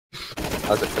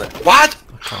How's it? What?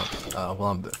 I can't. Oh, well,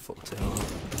 I'm a bit fucked here.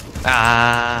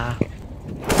 Ah.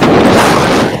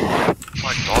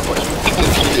 My God, what's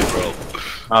here, bro?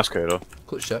 That's cool though.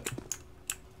 Clutch check.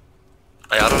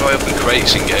 Hey, I don't know if I open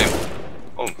crates in game.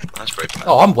 Oh, that's great.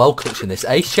 Oh, I'm well clutching this.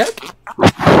 Ace check. Joe!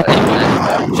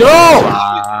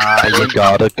 Ah, you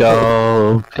gotta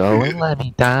go. Go and let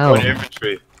me down. On your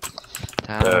inventory.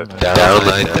 Down, down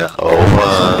like that.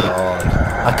 over.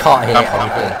 I can't hear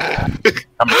anything.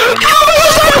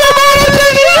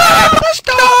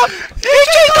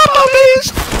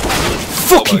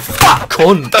 Fucking fat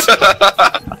cunt!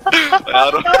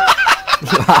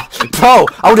 Bro,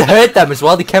 I would have heard them as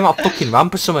well. They came out of fucking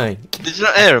ramp or something. Did you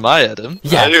not hear him? I heard him.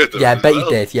 Yeah, I heard them yeah, as bet you well.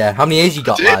 did. Yeah, how many years you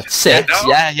got, Did? lad? 6. No.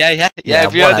 Yeah,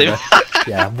 have you heard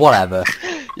him? whatever.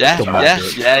 Yeah, whatever.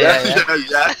 Yeah.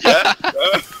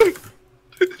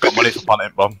 Got money for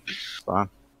planting bomb. Fine.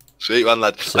 Sweet one,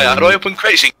 lad. Hey, how do I open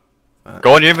crates in?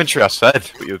 Go on your inventory, I said.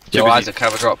 But you're Yo, Isaac,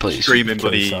 have a drop, please. screaming Kill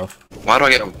bloody. yourself. Why do I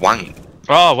get a wank?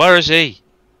 Oh, where is he?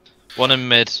 One in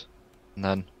mid. And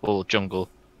then, oh, jungle.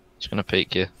 He's gonna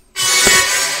peek you.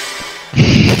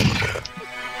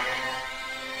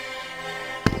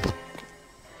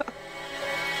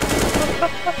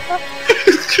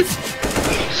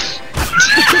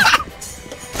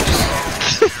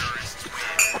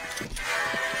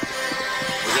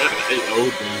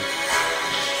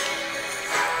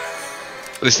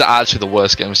 This is actually the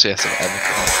worst game of CS I've ever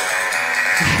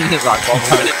played. It's like 1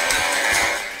 minute.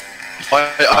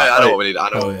 I know what we need. I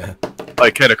know. Oh yeah.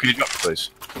 Hey, Kenna, can you drop please?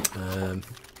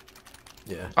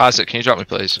 Yeah. Isaac, can you drop me,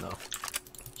 please? No.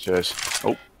 Cheers.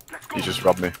 Oh, you just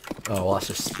robbed me. Oh, well, that's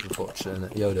just unfortunate, isn't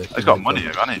it? Yoda. He's got money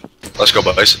here, hasn't he? Let's go,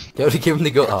 boys. Yoda, give him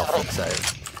the gut. Oh, fuck's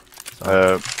sake.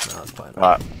 No, that's fine.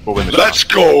 Right, we'll win the Let's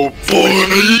go,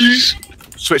 boys!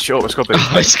 Switch it up, let's go, baby.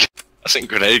 I think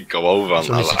grenade go over on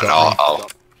Somebody's that. got Oh.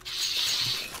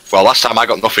 Well, last time I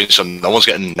got nothing, so no one's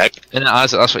getting neck. Innit,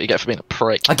 Isaac, that's what you get for being a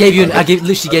prick.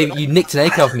 Literally gave you nicked an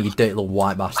AK off me, you dirty little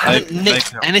white bastard. I didn't nick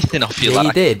anything off you, Yeah, lad.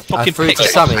 you did. I Fucking threw it picked to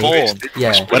it up Sammy. spawn.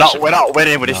 Yeah. We're not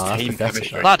winning with this No, that's team pathetic,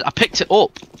 chemistry. Lad, I picked it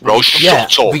up. Bro, Yeah,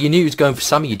 shut up. but you knew he was going for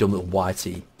Sammy, you dumb little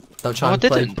whitey. Don't try No, and I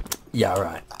play. didn't. Yeah,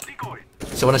 right.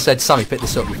 So when I said Sammy, pick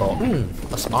this up, you thought,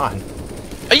 that's mine.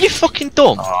 Are you fucking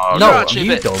dumb? Oh, No, You're actually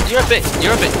you a bit, dumb. You're a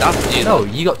bit daft, you know.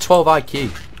 No, you got 12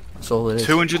 IQ. That's all it is.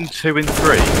 202 in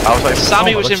 3. I was like,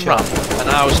 Sammy Oh, was in that's ramp, and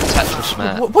I was in Tetris,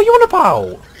 mate. What are you on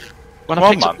about? When Come I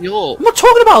on, picked up man. your... I'm not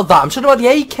talking about that, I'm talking about the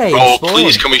AK. in Oh, spawn.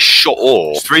 please, can we shut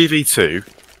up? it's 3v2.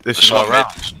 This is This our one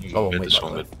round. mid. Oh, wait, This back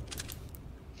one there. mid.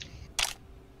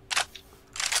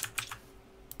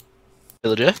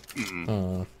 Villager?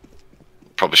 Hmm.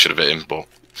 Probably should have hit him, but...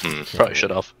 Probably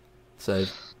should have. So.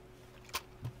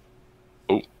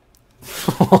 Oh.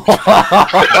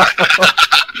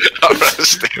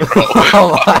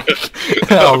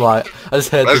 I'm like, I just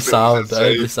heard the That's sound. I heard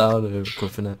insane. the sound of him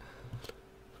clipping it.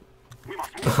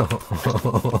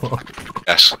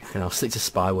 Yes. And I'll stick to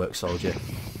spy work, soldier.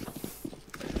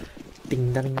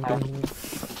 Ding ding ding.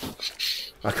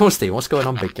 Right, come on, Steve. What's going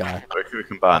on, big guy? I reckon we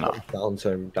can buy now. Down,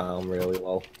 turn down really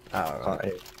low. Oh, Can't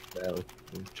hear barely.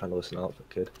 I'm trying to listen out for the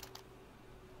kid.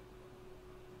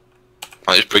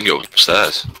 I just bring it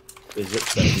upstairs. He's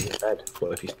upstairs in bed,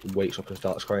 but if he wakes up and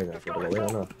starts crying, then I'll go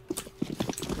in,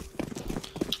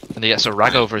 And he gets a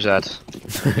rag over his head.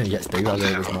 he gets big right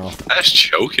over his mouth. Let's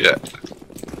choke it.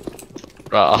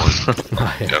 Right.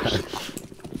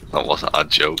 That wasn't a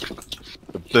joke.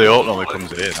 The ult normally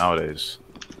comes in nowadays.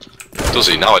 Does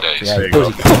he nowadays? Yeah, There he you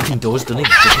does. He fucking does, doesn't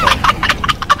he?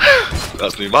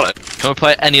 That's pneumatic. Can we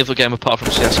play any other game apart from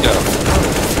CSGO? No,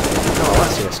 I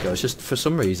like CSGO. It's just for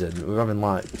some reason we're having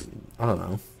like, I don't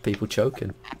know, people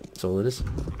choking. That's all it is.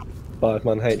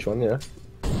 5-man H1, yeah.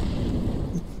 I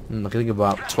can think of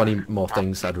about 20 more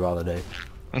things I'd rather do.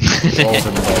 All of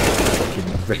them fucking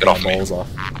ripping off my me. balls off.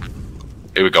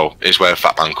 Here we go. Here's where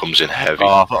Fat Man comes in heavy.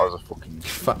 Oh, I thought it was a fucking.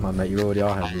 Fat man, mate, you already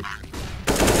are heavy.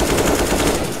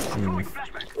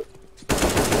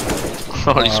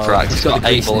 Oh, he's cracked. He's got the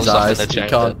 8 grease in balls his off in eyes, the you chamber,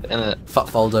 can't- innit? Fat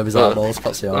folds over his eyeballs,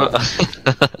 that's the art.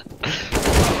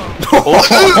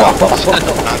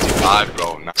 95,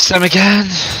 bro. Sam again!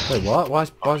 Wait, what?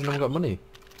 Why's no one got money?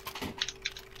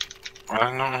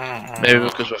 Maybe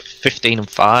because we're 15 and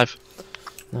 5.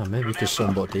 No, maybe because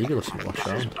someone bought Deagle or something last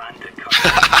round.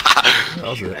 That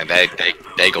was it. And they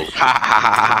go.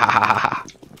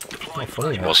 Not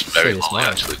funny, It that. was very Serious funny,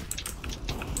 man. actually.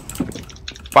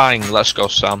 Bang, let's go,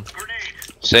 Sam.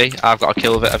 See, I've got a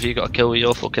kill with it. Have you got a kill with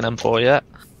your fucking M4 yet?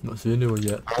 Not seen anyone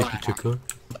yet. Tiki Chico.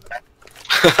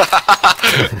 I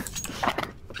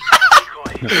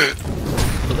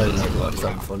don't know if that's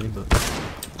that funny, but.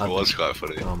 It was quite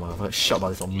funny. Oh man, if I get shot by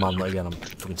this little man again, I'm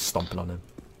fucking stomping on him.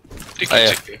 Dicky, Oh, yeah.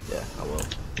 dicky. Yeah, I will.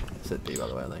 It's at B by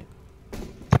the way, I think.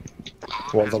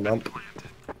 One's on ramp.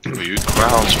 Were you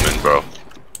groundsman, bro?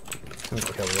 I'm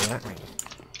gonna kill you there.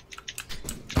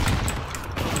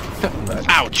 Right.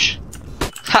 Ouch!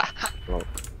 Ha! Right.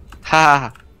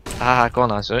 Ha! Ha! Go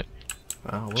on, Isaac.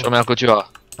 I will. Show me how good you are.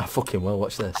 I fucking will,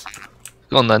 watch this.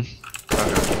 Go on then.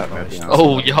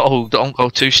 Oh, yo, don't go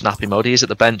too snappy mode. He is at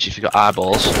the bench if you've got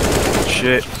eyeballs.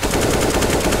 Shit.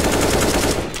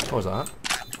 What was that?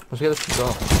 Let's get this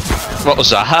off. What was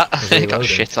that? he He got loading?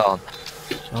 shit on.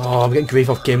 Oh, I'm getting grief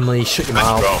off Gimli. Shut your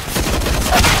mouth.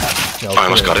 Bro. No, I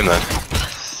almost kill got him then.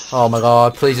 Oh my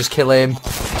god, please just kill him.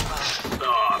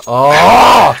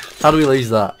 Oh! How do we lose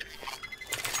that?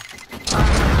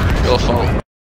 Your fault.